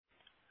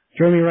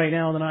Joining me right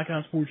now on the Knock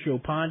On Sports Show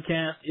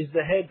podcast is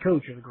the head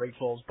coach of the Great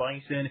Falls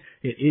Bison.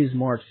 It is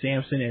Mark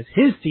Samson as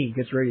his team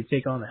gets ready to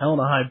take on the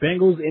Helena High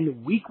Bengals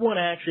in Week 1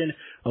 action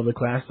of the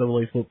Class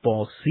AA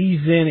football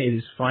season. It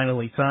is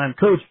finally time.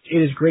 Coach, it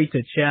is great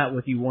to chat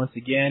with you once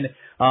again.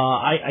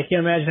 I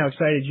can't imagine how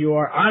excited you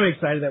are. I'm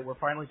excited that we're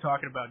finally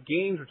talking about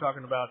games. We're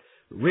talking about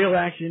real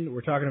action.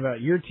 We're talking about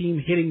your team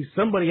hitting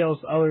somebody else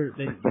other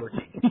than your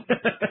team.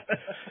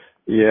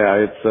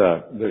 Yeah,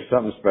 there's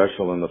something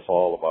special in the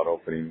fall about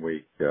opening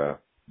week.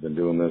 Been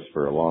doing this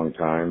for a long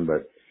time,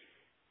 but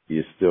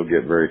you still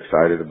get very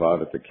excited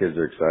about it. The kids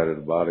are excited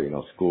about it. You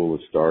know, school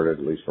has started,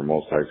 at least for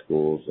most high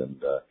schools, and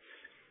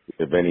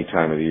if any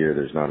time of the year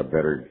there's not a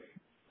better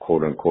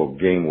quote-unquote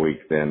game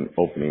week than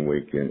opening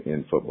week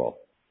in football.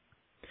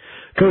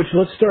 Coach,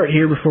 let's start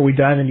here before we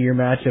dive into your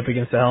matchup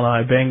against the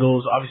Helena High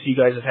Bengals. Obviously, you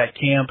guys have had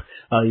camp.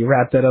 You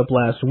wrapped that up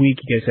last week.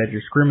 You guys had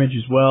your scrimmage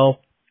as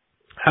well.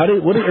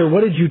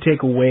 What did you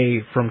take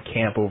away from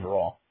camp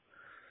overall?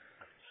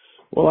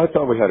 Well, I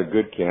thought we had a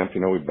good camp.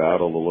 You know, we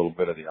battled a little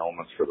bit of the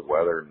elements for the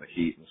weather and the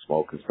heat and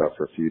smoke and stuff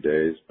for a few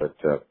days, but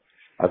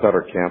I thought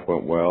our camp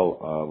went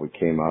well. We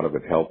came out of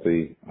it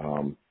healthy.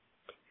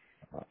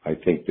 I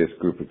think this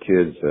group of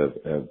kids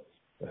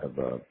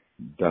have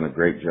done a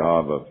great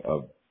job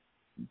of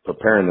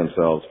preparing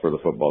themselves for the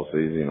football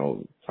season. You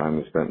know, time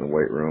they spent in the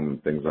weight room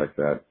and things like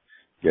that,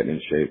 getting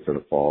in shape for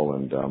the fall.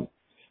 And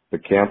the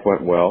camp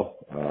went well.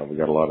 We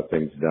got a lot of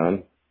things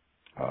done.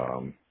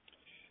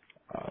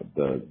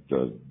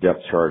 The depth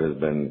chart has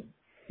been,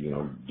 you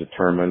know,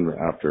 determined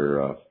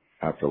after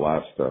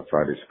last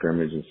Friday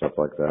scrimmage and stuff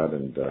like that.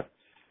 And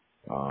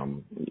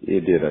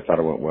it did. I thought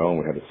it went well, and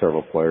we had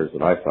several players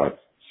that I thought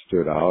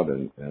stood out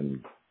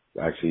and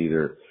actually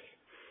either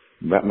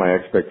met my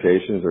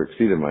expectations or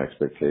exceeded my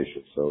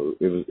expectations. So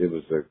it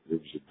was a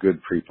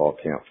good pre-fall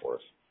camp for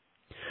us.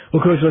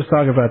 Well, Coach, let's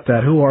talk about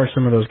that. Who are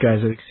some of those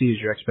guys that exceeded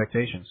your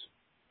expectations?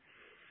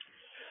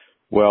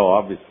 Well,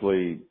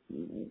 obviously,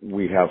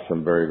 we have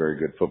some very, very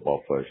good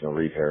football players. You know,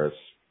 Reed Harris,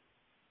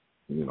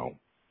 you know,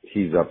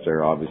 he's up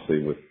there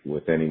obviously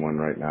with anyone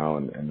right now,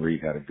 and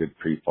Reed had a good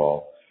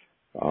pre-fall.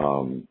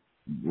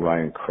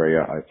 Ryan Crea,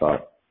 I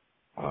thought,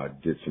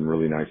 did some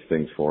really nice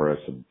things for us,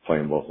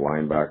 playing both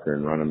linebacker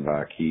and running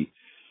back.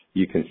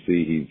 You can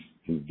see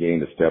he's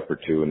gained a step or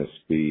two in his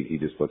speed. He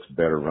just looks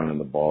better running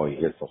the ball. He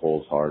hits the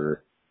holes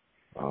harder.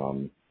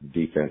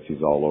 Defense,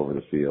 he's all over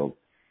the field.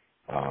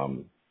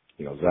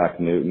 You know, Zach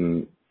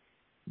Newton,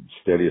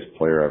 steadiest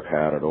player I've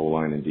had at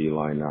O-line and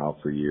D-line now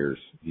for years.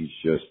 He's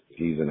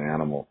an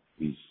animal.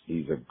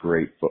 He's a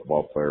great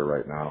football player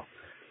right now.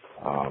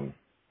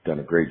 Done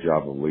a great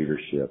job of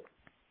leadership.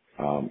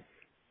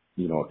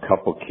 You know, a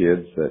couple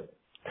kids that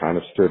kind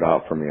of stood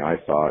out for me, I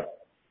thought,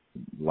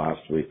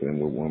 last week, and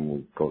when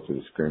we go through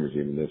the scrimmage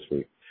even this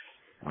week.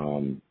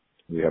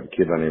 We have a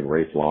kid by the name of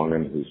Rafe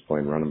Longan who's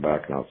playing running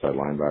back and outside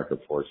linebacker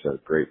for us. Had a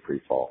great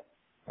pre-fall.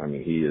 I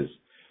mean,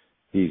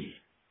 he's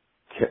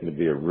getting to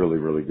be a really,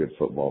 really good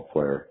football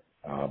player.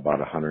 About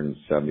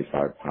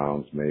 175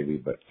 pounds maybe,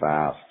 but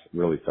fast,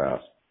 really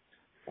fast.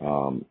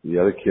 The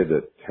other kid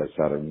that has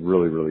had a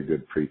really, really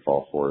good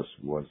pre-fall for us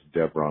was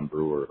Devron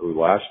Brewer, who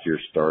last year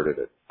started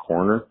at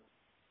corner,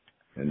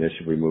 and this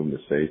year we moved him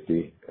to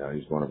safety.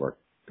 He's one of our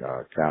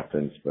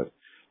captains, but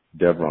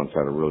Devron's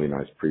had a really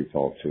nice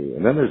pre-fall too.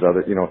 And then there's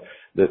other, you know,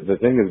 the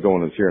thing is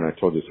going on here, and I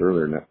told you this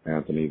earlier,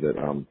 Anthony, that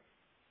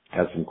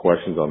had some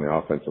questions on the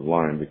offensive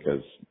line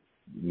because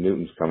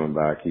Newton's coming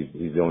back. He's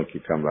the only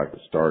kid coming back that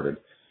started,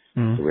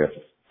 so we have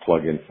to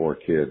plug in 4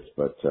 kids.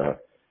 But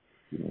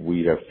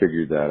we have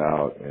figured that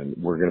out, and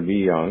we're going to be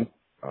young.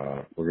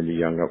 We're going to be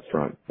young up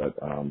front, but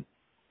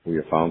we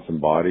have found some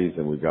bodies,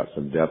 and we've got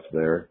some depth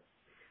there.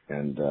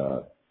 And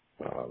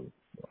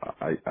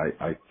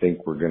I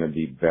think we're going to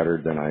be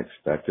better than I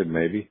expected.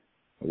 Maybe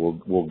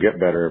we'll get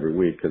better every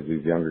week because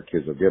these younger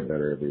kids will get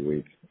better every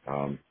week.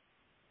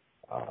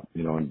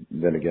 You know, and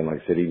then again,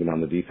 like I said, even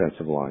on the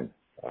defensive line,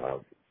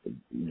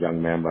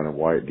 young man by the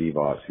Wyatt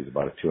DeVos, he's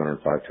about a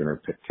 205,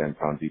 210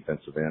 pound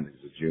defensive end.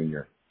 He's a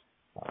junior.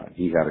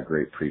 He had a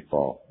great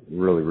pre-fall.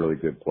 Really, really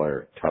good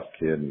player. Tough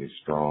kid, and he's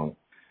strong.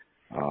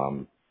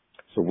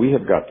 So we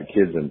have got the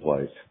kids in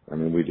place. I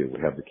mean, we do.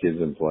 We have the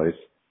kids in place.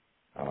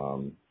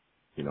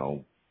 You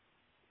know,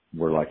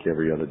 we're like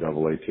every other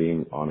AA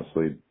team,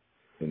 honestly,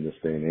 in this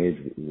day and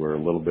age. We're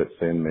a little bit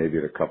thin maybe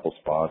at a couple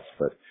spots,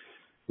 but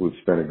we've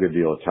spent a good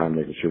deal of time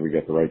making sure we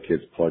get the right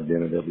kids plugged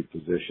in at every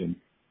position.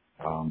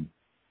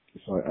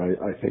 So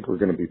I think we're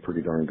going to be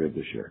pretty darn good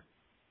this year.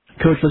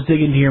 Coach, let's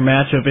dig into your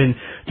matchup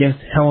against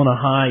Helena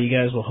High. You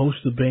guys will host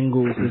the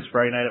Bengals this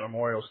Friday night at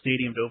Memorial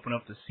Stadium to open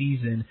up the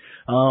season.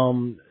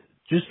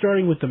 Just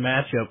starting with the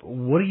matchup,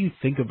 what do you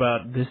think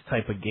about this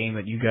type of game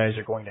that you guys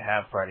are going to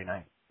have Friday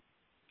night?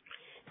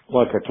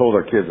 Like I told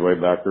our kids way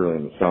back early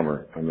in the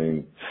summer, I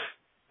mean,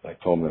 I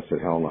told them, I said,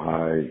 Helena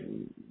High,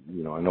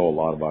 you know, I know a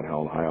lot about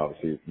Helena High,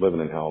 obviously,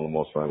 living in Helena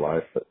most of my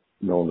life, but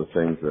knowing the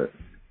things that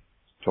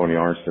Tony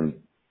Armstrong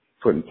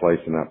put in place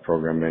in that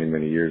program many,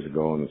 many years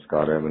ago, and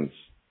Scott Evans,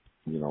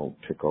 you know,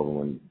 took over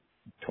when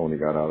Tony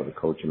got out of the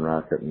coaching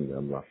racket,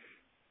 and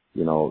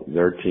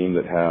they're a team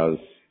that has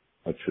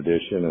a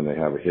tradition and they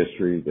have a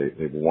history.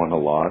 They've won a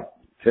lot.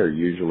 They're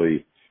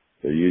usually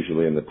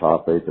in the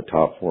top 8, the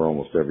top 4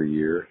 almost every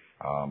year.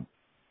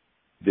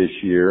 This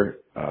year,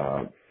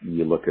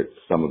 you look at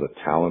some of the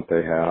talent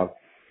they have.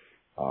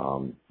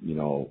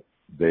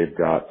 They've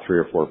got 3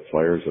 or 4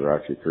 players that are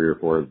actually 3 or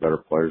 4 better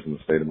players in the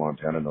state of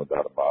Montana, no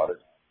doubt about it.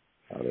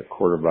 Their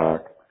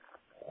quarterback,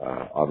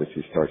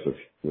 obviously starts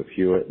with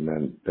Hewitt,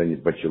 and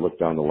but you look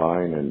down the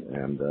line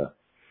and the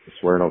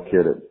Swerno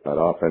kid at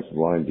offensive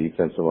line,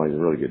 defensive line, he's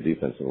a really good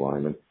defensive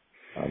lineman.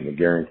 The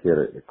Guerin kid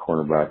at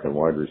cornerback and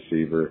wide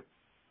receiver.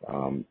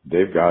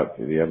 They've got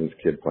the Evans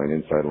kid playing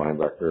inside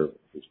linebacker.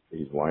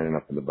 He's lining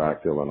up in the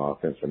backfield on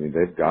offense. I mean,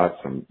 they've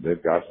got some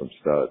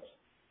studs,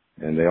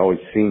 and they always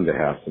seem to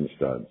have some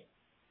studs.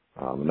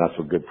 And that's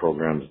what good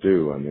programs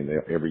do. I mean,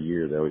 every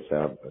year they always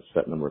have a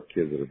set number of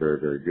kids that are very,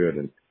 very good.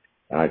 And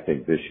I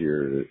think this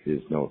year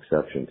is no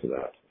exception to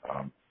that.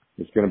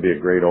 It's going to be a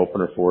great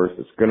opener for us.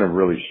 It's going to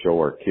really show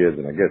our kids,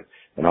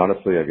 and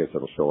honestly, I guess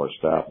it'll show our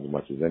staff as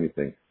much as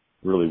anything,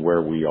 really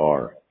where we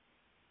are.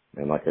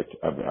 And like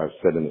I've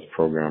said in this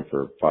program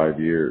for 5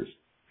 years,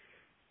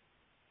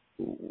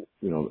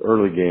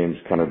 early games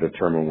kind of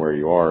determine where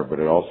you are, but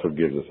it also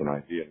gives us an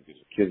idea, it gives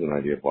the kids an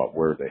idea about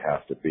where they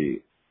have to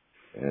be.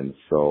 And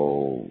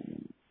so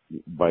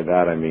by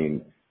that, I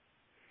mean,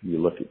 you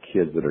look at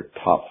kids that are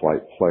top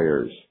flight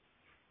players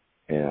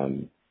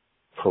and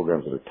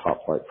programs that are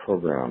top flight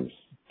programs,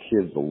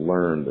 kids will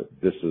learn that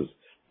this is,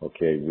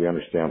 okay, we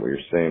understand what you're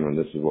saying and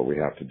this is what we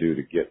have to do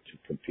to get to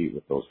compete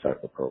with those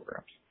type of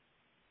programs.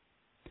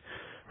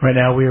 Right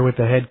now we are with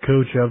the head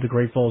coach of the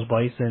Great Falls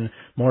Bison,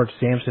 Mark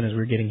Samson, as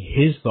we're getting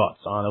his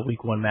thoughts on a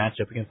Week 1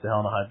 matchup against the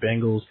Helena High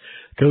Bengals.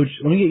 Coach,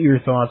 let me get your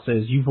thoughts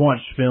as you've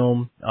watched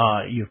film,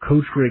 you've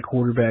coached great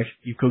quarterbacks,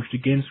 you've coached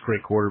against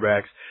great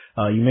quarterbacks.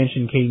 You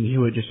mentioned Caden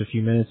Hewitt just a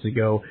few minutes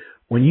ago.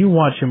 When you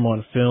watch him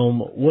on film,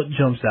 what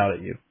jumps out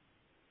at you?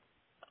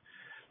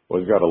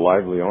 Well, he's got a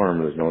lively arm,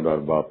 there's no doubt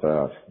about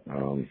that.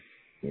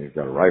 He's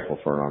got a rifle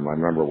for an arm. I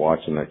remember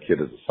watching that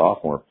kid as a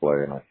sophomore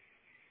play, and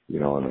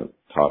and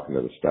talking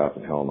to the staff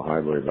at Helena High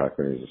back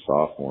when he was a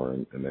sophomore,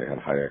 and they had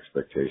high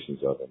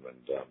expectations of him.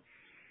 And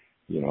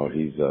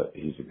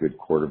he's a good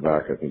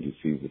quarterback. I think he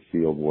sees the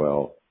field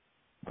well.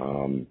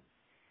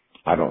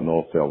 I don't know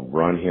if they'll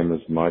run him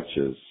as much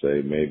as,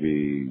 say,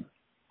 maybe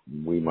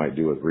we might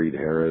do with Reed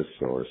Harris,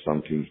 or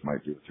some teams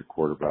might do with their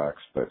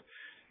quarterbacks. But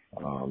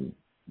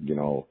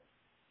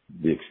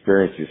the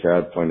experience he's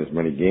had playing as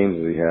many games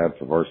as he had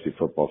for varsity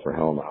football for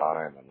Helena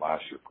High, and then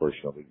last year, of course,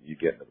 you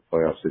get into the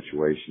playoff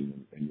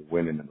situation and you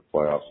win into the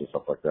playoffs and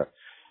stuff like that.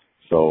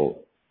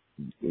 So,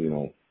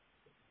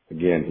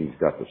 again, he's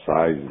got the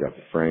size, he's got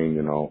the frame,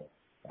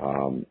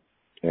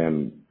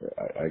 and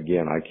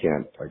again, I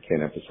can't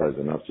emphasize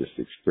enough just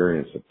the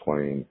experience of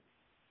playing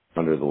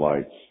under the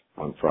lights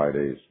on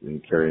Fridays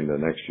and carrying the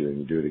next year and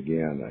you do it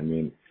again. I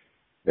mean,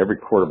 every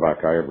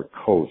quarterback I ever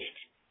coached,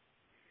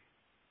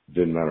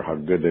 didn't matter how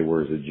good they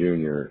were as a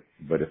junior,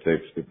 but if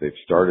they've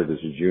started as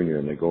a junior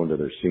and they go into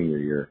their senior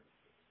year,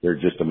 they're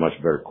just a much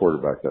better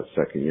quarterback that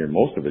second year.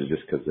 Most of it is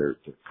just because they're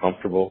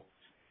comfortable.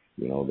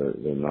 They're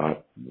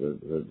not.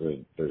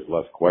 There's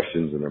less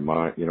questions in their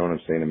mind. You know what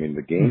I'm saying? I mean,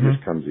 the game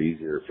just comes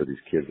easier for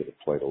these kids that have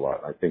played a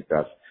lot. I think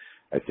that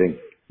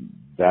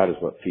is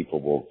what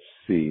people will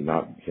see.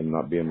 Not him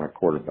not being my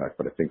quarterback,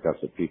 but I think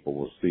that's what people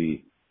will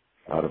see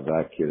out of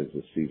that kid as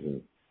the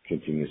season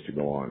continues to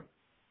go on.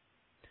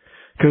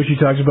 Coach, you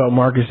talked about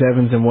Marcus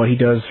Evans and what he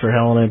does for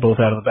Helena, both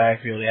out of the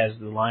backfield as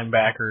the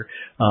linebacker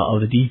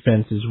of the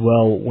defense as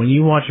well. When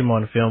you watch him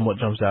on film, what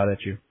jumps out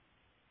at you?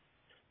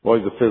 Well,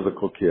 he's a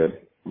physical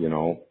kid,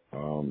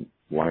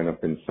 line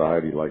up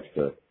inside. He likes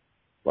to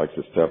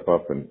step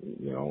up and,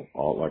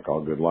 like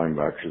all good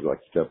linebackers,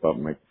 like to step up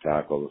and make the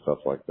tackles and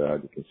stuff like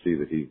that. You can see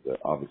that he's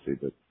obviously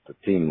the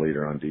team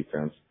leader on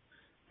defense.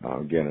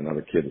 Again,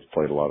 another kid that's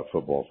played a lot of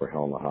football for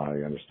Helena High.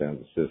 He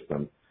understands the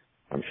system.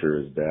 I'm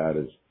sure his dad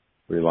is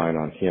relying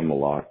on him a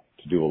lot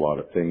to do a lot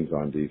of things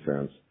on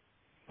defense.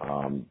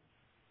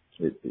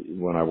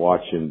 When I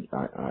watch him,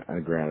 I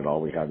granted all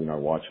we have, I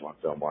watched him on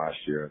film last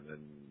year, and then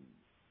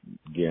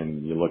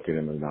again, you look at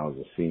him and now as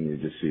a senior,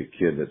 you just see a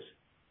kid that's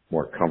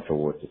more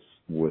comfortable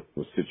with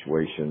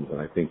situations,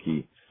 and I think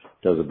he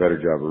does a better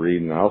job of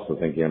reading. I also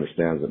think he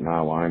understands that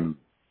now I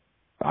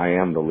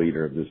am the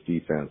leader of this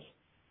defense,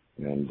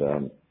 and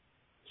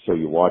so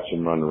you watch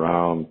him run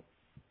around,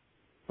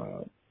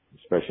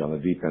 especially on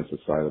the defensive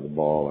side of the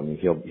ball. I mean,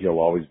 he'll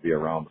always be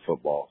around the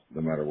football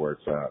no matter where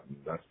it's at. And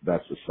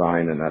that's a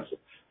sign, and that's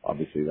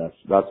obviously that's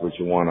what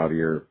you want out of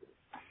your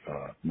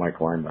Mike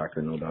linebacker,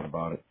 no doubt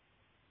about it.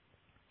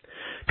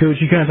 Coach,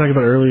 you kind of talked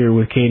about earlier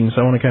with Caden,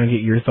 so I want to kind of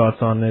get your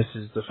thoughts on this,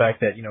 is the fact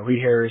that,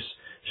 Reed Harris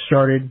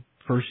started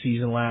first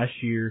season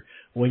last year.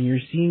 When you're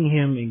seeing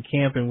him in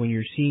camp and when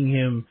you're seeing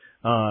him,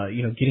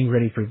 getting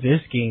ready for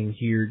this game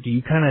here, do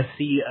you kind of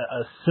see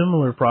a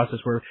similar process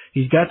where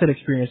he's got that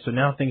experience, so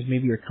now things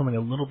maybe are coming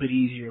a little bit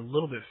easier, a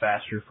little bit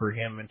faster for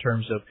him in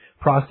terms of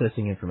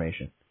processing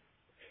information?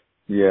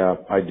 Yeah,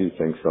 I do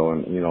think so.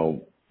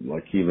 And,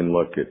 like even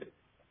look at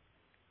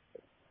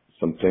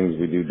some things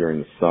we do during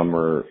the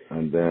summer,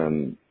 and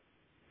then,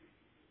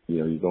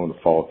 you go into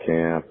fall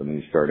camp and then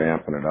you start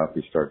amping it up.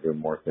 You start doing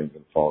more things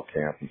in fall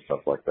camp and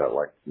stuff like that,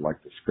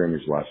 like the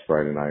scrimmage last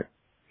Friday night.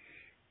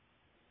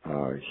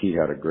 He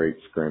had a great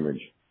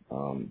scrimmage.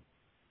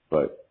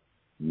 But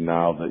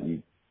now that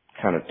you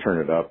kind of turn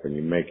it up and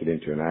you make it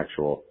into an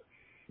actual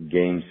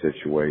game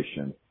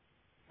situation,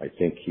 I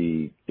think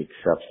he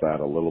accepts that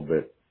a little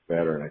bit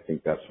better, and I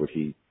think that's what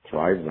he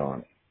thrives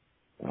on.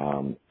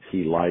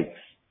 He likes,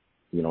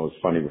 it was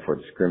funny, before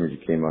the scrimmage,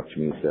 he came up to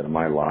me and said, "Am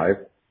I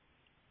live?"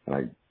 And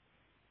I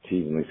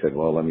teasingly said,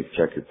 "Well, let me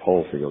check your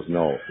pulse." He goes,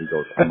 "No." He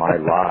goes, "Am I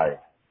live?"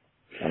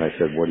 And I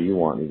said, "What do you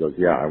want?" And he goes,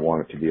 "Yeah, I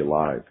want it to be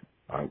alive."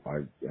 And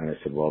I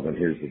said, "Well, then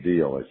here's the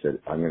deal." I said,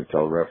 "I'm going to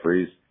tell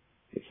referees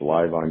it's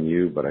live on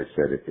you, but I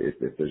said,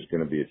 if there's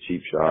going to be a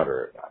cheap shot,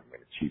 or not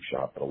a cheap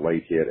shot, but a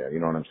late hit, you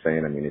know what I'm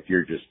saying? I mean, if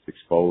you're just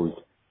exposed,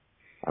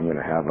 I'm going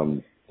to have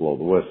them blow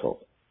the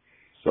whistle."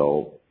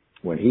 So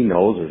when he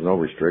knows there's no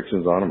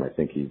restrictions on him, I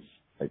think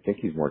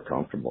he's more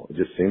comfortable. It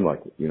just seemed like,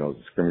 as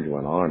the scrimmage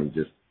went on,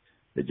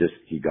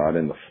 he got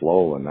in the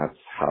flow, and that's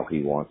how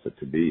he wants it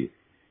to be.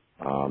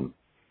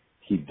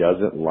 He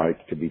doesn't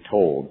like to be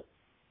told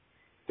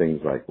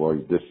things like, "Well,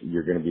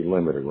 you're going to be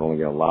limited. We're only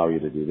going to allow you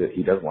to do this."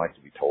 He doesn't like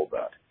to be told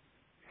that.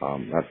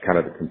 That's kind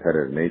of the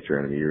competitive nature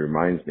in him. He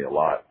reminds me a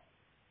lot.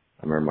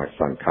 I remember my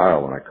son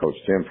Kyle, when I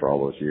coached him for all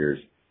those years.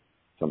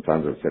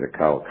 Sometimes I'd say to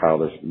Kyle,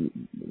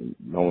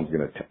 no one's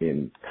going to,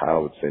 and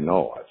Kyle would say,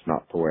 "No, that's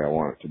not the way I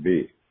want it to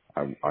be.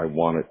 I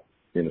want it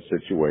in a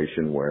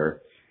situation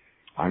where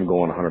I'm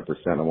going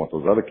 100%. I want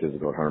those other kids to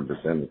go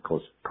 100%. Of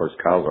course,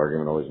 Kyle's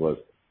argument always was,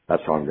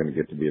 "That's how I'm going to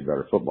get to be a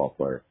better football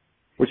player,"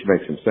 which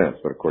makes some sense.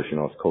 But of course,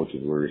 as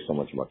coaches, we worry so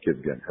much about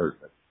kids getting hurt.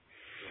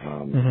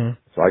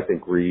 So I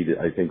think Reed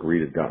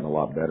has gotten a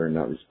lot better in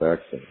that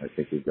respect. And I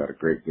think we've got a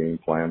great game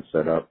plan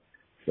set up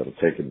that'll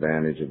take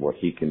advantage of what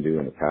he can do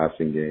in the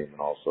passing game, and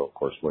also, of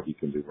course, what he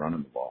can do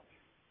running the ball.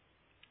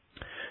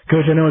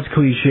 Coach, I know it's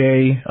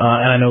cliche,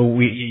 and I know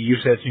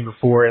you've said it to me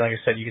before, and like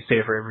I said, you can say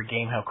it for every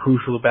game, how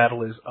crucial the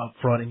battle is up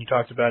front, and you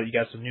talked about it, you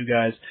got some new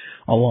guys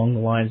along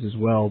the lines as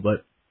well,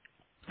 but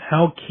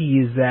how key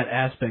is that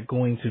aspect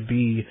going to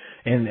be,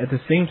 and at the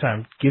same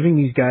time, giving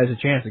these guys a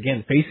chance,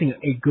 again, facing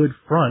a good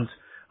front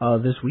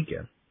this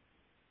weekend?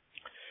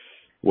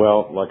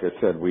 Well, like I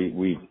said,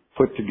 we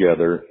put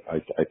together,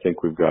 I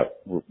think we've got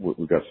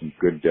some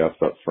good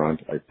depth up front,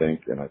 I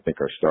think, and I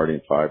think our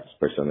starting five,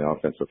 especially on the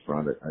offensive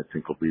front, I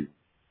think will be,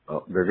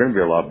 they're going to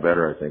be a lot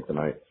better, I think, than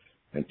I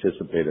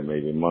anticipated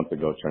maybe a month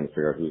ago, trying to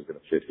figure out who's going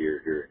to fit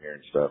here,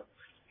 and stuff.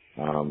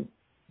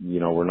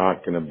 We're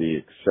not going to be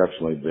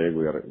exceptionally big.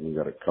 We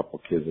got a couple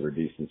kids that are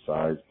decent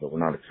sized, but we're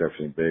not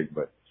exceptionally big.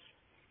 But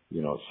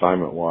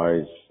assignment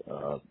wise,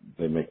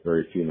 they make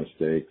very few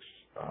mistakes.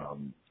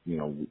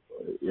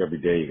 Every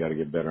day you got to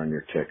get better on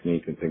your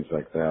technique and things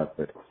like that.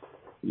 But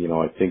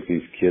I think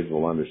these kids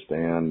will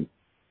understand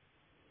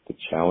the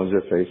challenge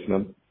they're facing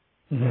them.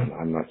 Mm-hmm. And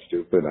I'm not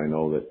stupid. I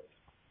know that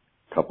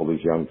a couple of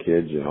these young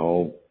kids,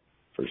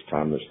 first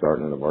time they're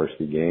starting in a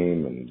varsity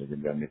game, and they're going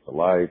to be underneath the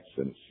lights,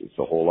 and it's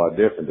a whole lot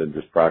different than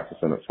just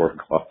practicing at 4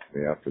 o'clock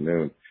in the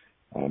afternoon.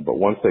 But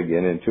once they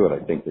get into it, I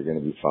think they're going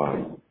to be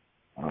fine.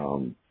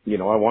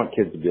 I want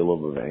kids to be a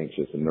little bit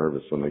anxious and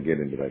nervous when they get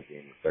into that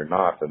game. If they're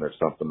not, then there's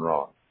something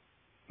wrong.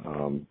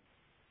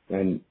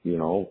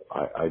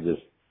 I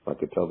just like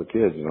to tell the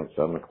kids, at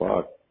 7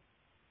 o'clock,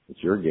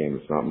 it's your game,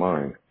 it's not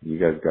mine. You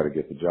guys got to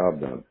get the job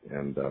done.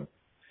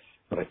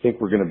 But I think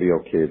we're going to be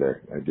okay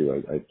there. I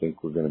do. I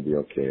think we're going to be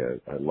okay.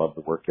 I love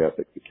the work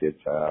ethic the kids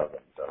have,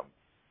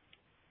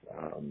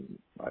 and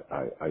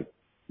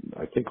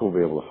I think we'll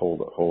be able to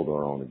hold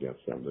our own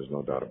against them. There's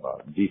no doubt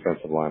about it.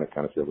 Defensive line, I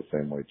kind of feel the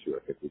same way too.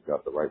 I think we've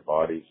got the right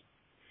bodies,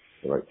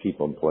 the right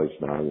people in place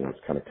now. It's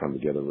kind of come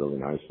together really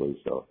nicely.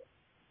 So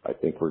I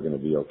think we're going to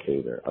be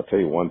okay there. I'll tell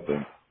you one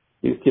thing: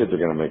 these kids are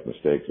going to make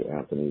mistakes,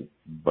 Anthony,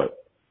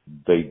 but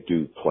they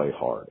do play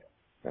hard,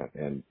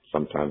 and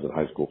sometimes in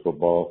high school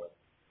football,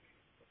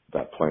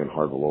 that playing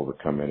hard will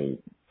overcome any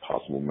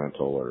possible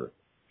mental or,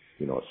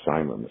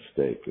 assignment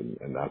mistake.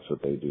 And that's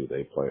what they do.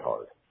 They play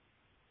hard.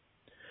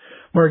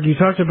 Mark, you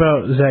talked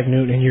about Zach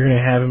Newton, and you're going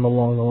to have him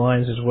along the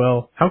lines as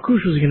well. How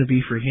crucial is it going to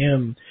be for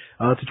him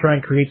to try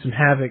and create some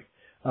havoc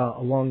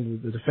along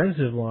the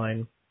defensive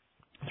line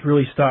to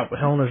really stop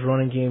Helena's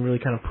running game, really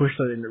kind of push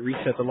that and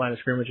reset the line of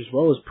scrimmage, as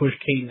well as push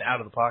Caden out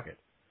of the pocket?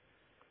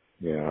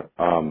 Yeah.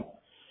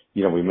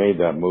 We made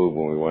that move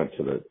when we went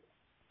to the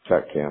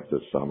tech camp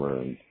this summer,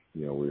 and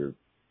we were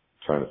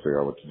trying to figure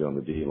out what to do on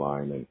the D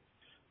line. And,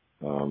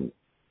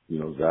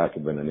 Zach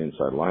had been an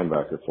inside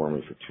linebacker for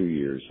me for 2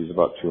 years. He's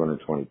about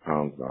 220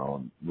 pounds now,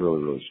 and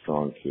really, really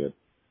strong kid.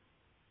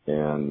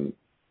 And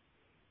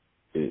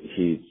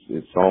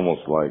it's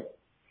almost like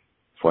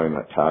playing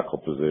that tackle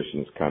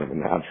position is kind of a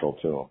natural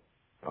to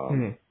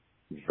him.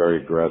 He's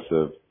very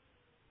aggressive.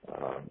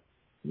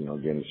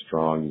 Again, he's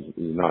strong.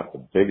 He's not the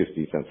biggest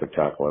defensive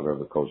tackle I've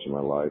ever coached in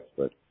my life,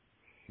 but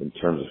in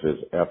terms of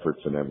his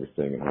efforts and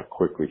everything and how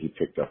quickly he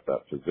picked up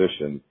that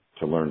position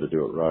to learn to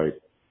do it right,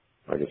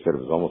 like I said,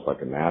 it was almost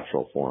like a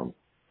natural for him.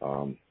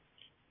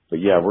 But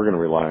yeah, we're going to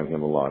rely on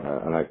him a lot.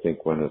 And I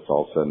think when it's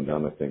all said and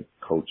done, I think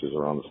coaches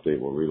around the state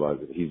will realize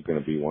that he's going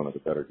to be one of the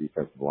better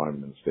defensive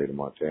linemen in the state of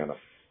Montana.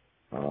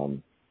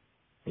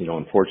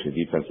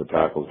 Unfortunately, defensive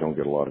tackles don't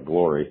get a lot of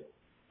glory.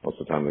 Most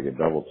of the time they get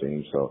double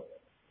teamed. So,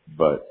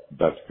 but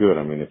that's good.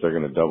 I mean, if they're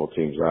going to double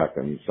team Zach,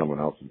 I mean, someone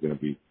else is going to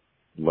be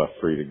left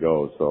free to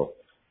go. So,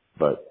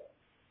 but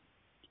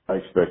I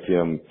expect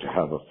him to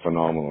have a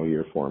phenomenal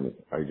year for me.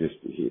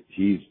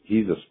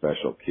 He's a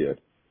special kid.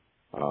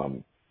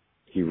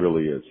 He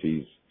really is.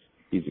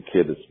 He's a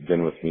kid that's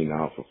been with me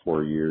now for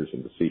 4 years,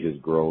 and to see his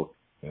growth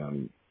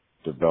and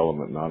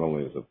development, not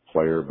only as a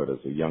player, but as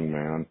a young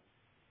man,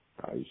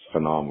 he's a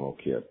phenomenal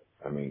kid.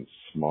 I mean,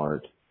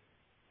 smart.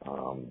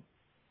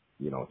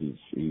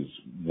 He's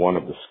one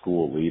of the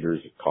school leaders.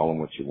 Call him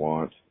what you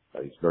want.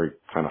 He's very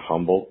kind of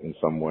humble in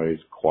some ways,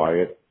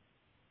 quiet.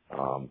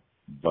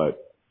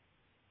 But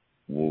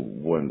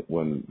when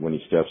he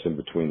steps in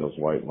between those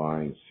white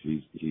lines,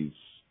 he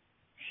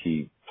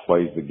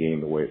plays the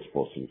game the way it's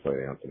supposed to be played,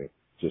 Anthony.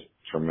 Just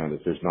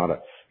tremendous. There's not a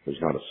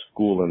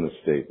school in the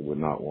state that would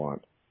not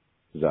want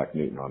Zach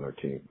Newton on their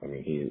team. I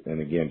mean,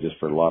 and again, just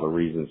for a lot of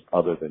reasons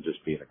other than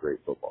just being a great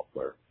football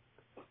player.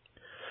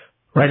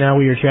 Right now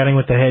we are chatting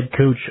with the head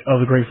coach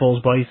of the Great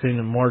Falls Bison,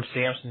 Mark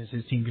Samson, as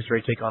his team gets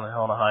ready to take on the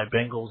Helena High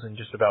Bengals in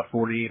just about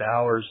 48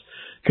 hours.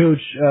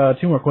 Coach,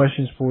 2 more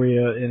questions for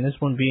you, and this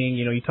one being,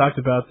 you talked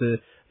about the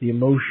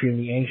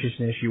emotion, the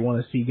anxiousness. You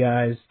want to see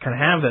guys kind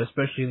of have that,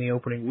 especially in the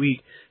opening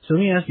week. So let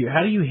me ask you,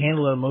 how do you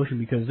handle that emotion?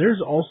 Because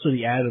there's also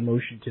the added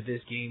emotion to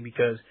this game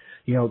because,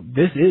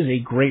 this is a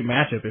great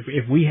matchup.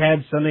 If we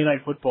had Sunday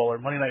Night Football or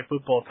Monday Night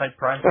Football type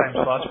primetime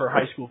slots for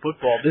high school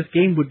football, this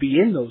game would be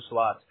in those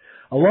slots,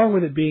 along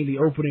with it being the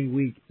opening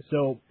week.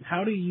 So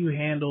how do you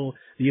handle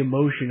the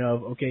emotion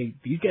of, okay,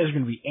 these guys are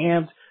going to be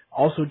amped,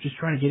 also just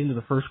trying to get into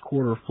the first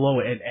quarter flow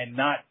and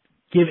not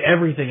give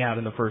everything out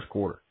in the first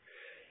quarter?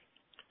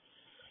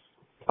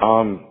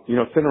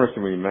 It's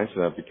interesting when you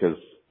mention that because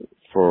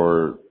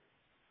for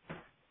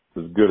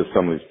as good as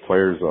some of these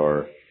players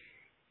are,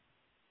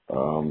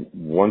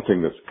 one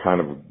thing that's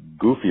kind of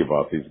goofy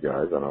about these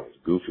guys, I don't know if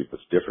it's goofy, but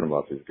it's different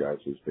about these guys,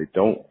 is they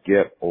don't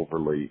get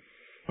overly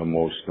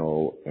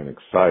emotional and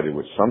excited,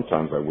 which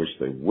sometimes I wish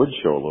they would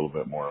show a little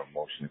bit more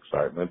emotion,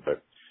 excitement,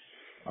 but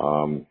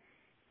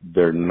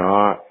they're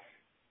not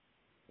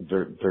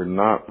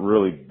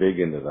really big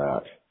into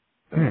that.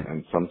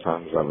 And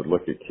sometimes I would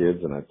look at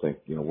kids and I think,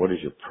 what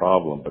is your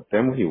problem? But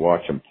then when you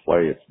watch them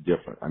play, it's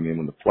different. I mean,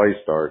 when the play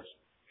starts,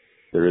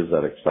 there is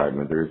that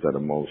excitement, there is that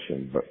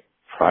emotion. But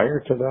prior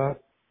to that,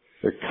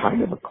 they're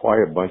kind of a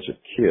quiet bunch of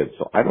kids.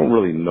 So I don't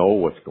really know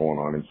what's going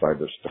on inside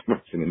their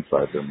stomachs and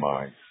inside their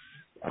minds.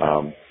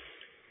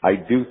 I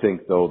do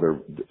think though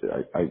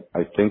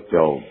I think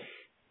they'll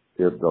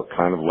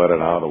kind of let it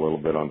out a little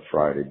bit on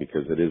Friday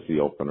because it is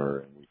the opener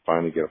and we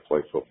finally get to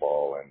play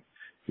football and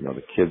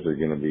the kids are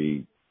going to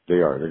be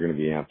they're going to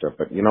be amped up.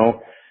 But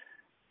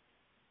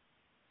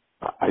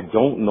I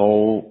don't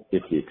know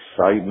if the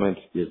excitement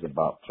is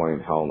about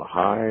playing Helena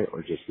High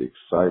or just the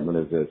excitement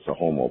is that it's a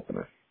home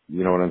opener.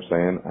 You know what I'm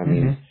saying?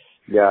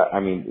 I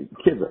mean,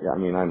 kids,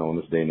 I know in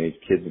this day and age,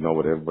 kids know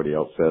what everybody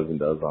else says and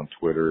does on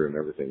Twitter and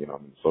everything,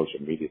 social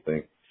media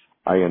thing.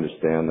 I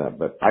understand that,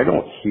 but I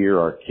don't hear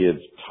our kids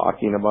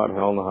talking about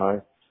Helena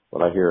High.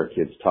 What I hear our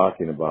kids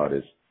talking about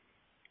is,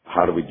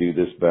 how do we do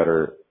this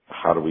better?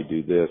 How do we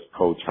do this?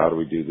 Coach, how do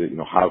we do this?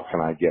 How can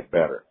I get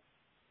better?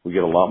 We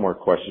get a lot more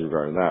questions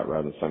regarding that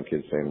rather than some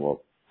kids saying,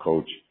 well,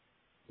 coach,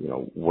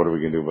 what are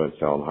we going to do about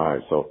Helena High?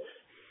 So,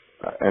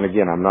 and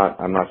again, I'm not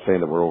saying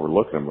that we're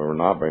overlooking them. We're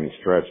not by any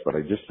stretch, but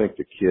I just think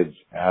the kids'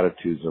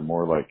 attitudes are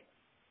more like,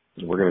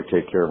 we're going to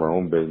take care of our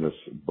own business,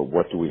 but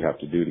what do we have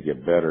to do to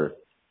get better?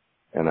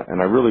 And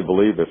I really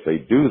believe if they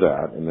do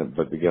that,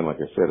 but again, like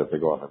I said, if they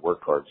go out and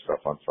work hard stuff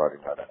on Friday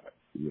night,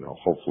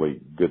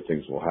 hopefully good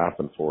things will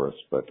happen for us.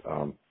 But,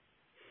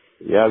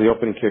 the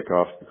opening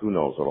kickoff, who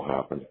knows what'll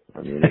happen.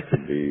 I mean, it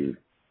could be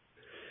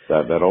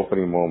that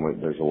opening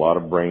moment. There's a lot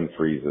of brain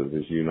freezes,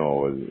 as you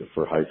know,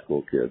 for high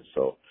school kids.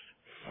 So,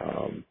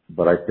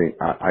 but I think,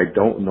 I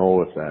don't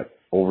know if that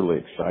overly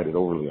excited,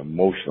 overly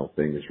emotional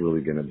thing is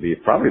really going to be,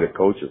 probably the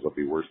coaches will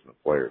be worse than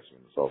the players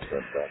when it's all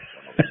said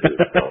and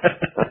done.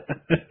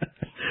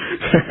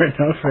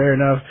 Fair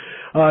enough.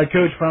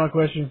 Coach, final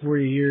question for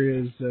you here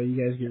is, you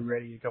guys get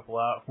ready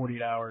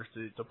 48 hours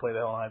to play the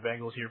Helena High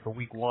Bengals here for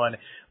week 1.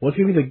 What's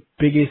going to be the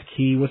biggest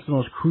key? What's the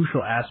most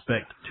crucial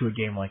aspect to a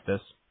game like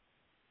this?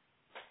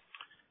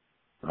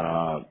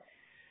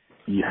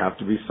 You have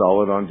to be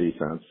solid on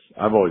defense.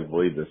 I've always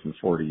believed this in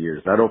 40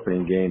 years. That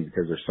opening game,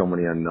 because there's so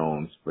many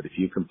unknowns, but if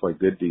you can play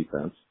good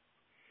defense,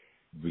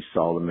 be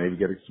solid, maybe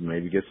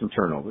get some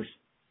turnovers.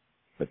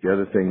 But the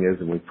other thing is,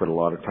 and we put a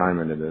lot of time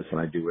into this, and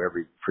I do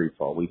every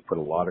pre-fall, we put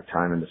a lot of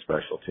time into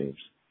special teams.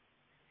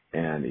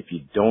 And if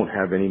you don't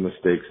have any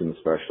mistakes in the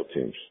special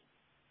teams,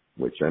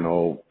 which I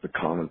know the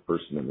common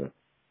person in the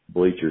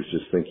bleachers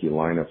just think you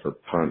line up for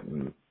punt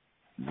and,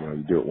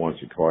 you do it once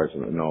or twice.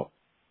 And no,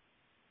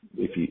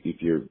 if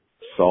you're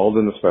solid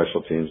in the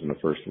special teams in the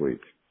first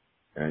week,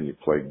 and you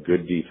play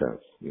good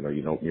defense,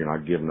 you're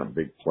not giving up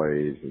big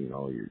plays,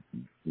 you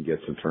get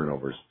some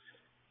turnovers,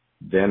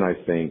 then I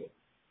think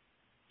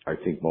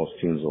most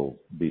teams will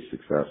be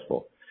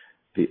successful.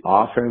 The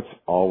offense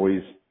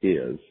always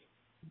is,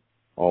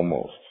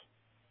 almost.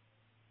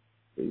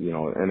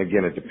 And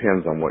again, it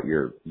depends on what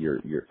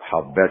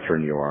how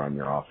veteran you are on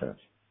your offense.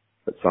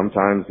 But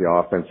sometimes the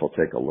offense will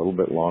take a little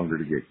bit longer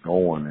to get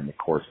going in the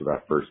course of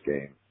that first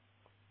game.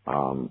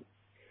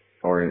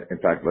 Or in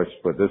fact, let's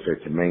put it this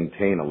way, to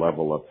maintain a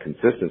level of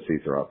consistency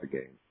throughout the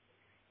game,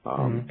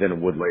 than it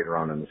would later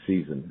on in the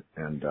season.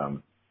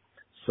 And,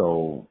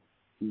 so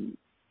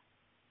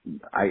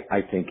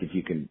I think if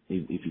you can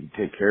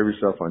take care of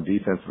yourself on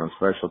defense and on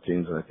special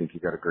teams, then I think you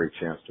got a great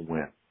chance to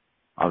win.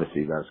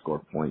 Obviously you got to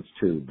score points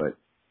too, but,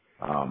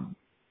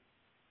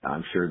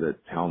 I'm sure that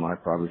Hal and I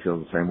probably feel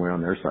the same way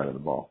on their side of the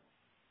ball.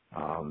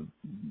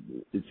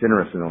 It's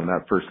interesting though, in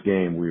that first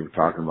game, we were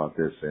talking about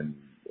this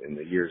in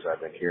the years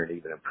I've been here and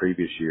even in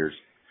previous years.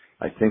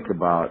 I think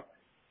about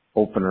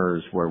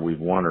openers where we've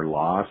won or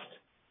lost,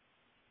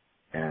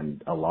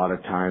 and a lot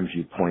of times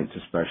you point to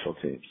special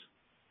teams.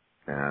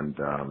 And,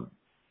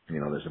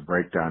 there's a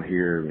breakdown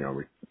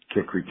here,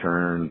 kick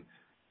return.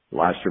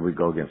 Last year we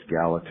go against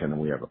Gallatin and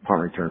we have a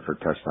punt return for a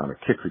touchdown, a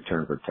kick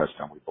return for a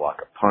touchdown. We block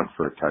a punt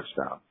for a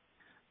touchdown.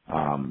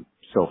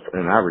 So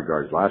in that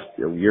regard,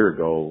 a year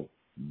ago,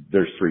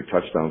 there's 3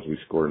 touchdowns we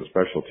scored in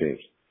special teams.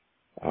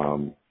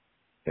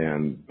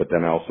 But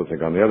then I also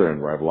think on the other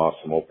end where I've lost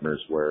some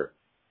openers where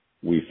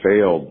we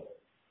failed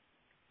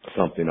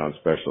something on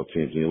special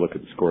teams, and you look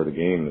at the score of the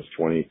game, it's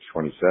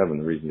 20-27.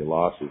 The reason you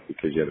lost is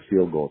because you had a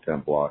field goal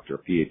attempt blocked or a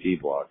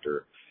PAT blocked,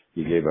 or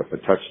you gave up a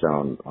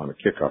touchdown on a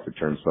kickoff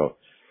return. So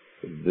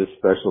this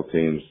special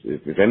teams,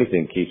 if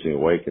anything keeps me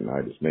awake at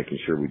night, is making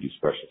sure we do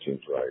special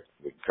teams right.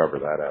 We cover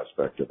that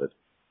aspect of it.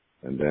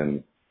 And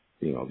then,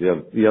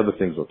 the other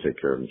things will take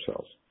care of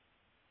themselves.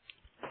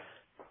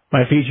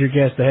 My featured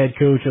guest, the head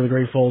coach of the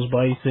Great Falls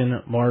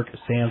Bison, Mark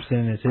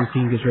Samson, as his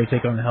team gets ready to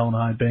take on the Hell and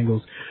High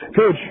Bengals.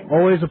 Coach,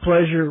 always a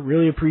pleasure.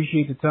 Really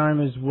appreciate the time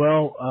as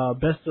well.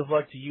 Best of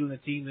luck to you and the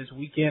team this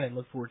weekend, and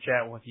look forward to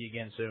chatting with you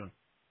again soon.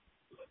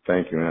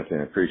 Thank you,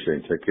 Anthony. I appreciate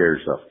it. Take care of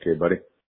yourself. Okay, buddy?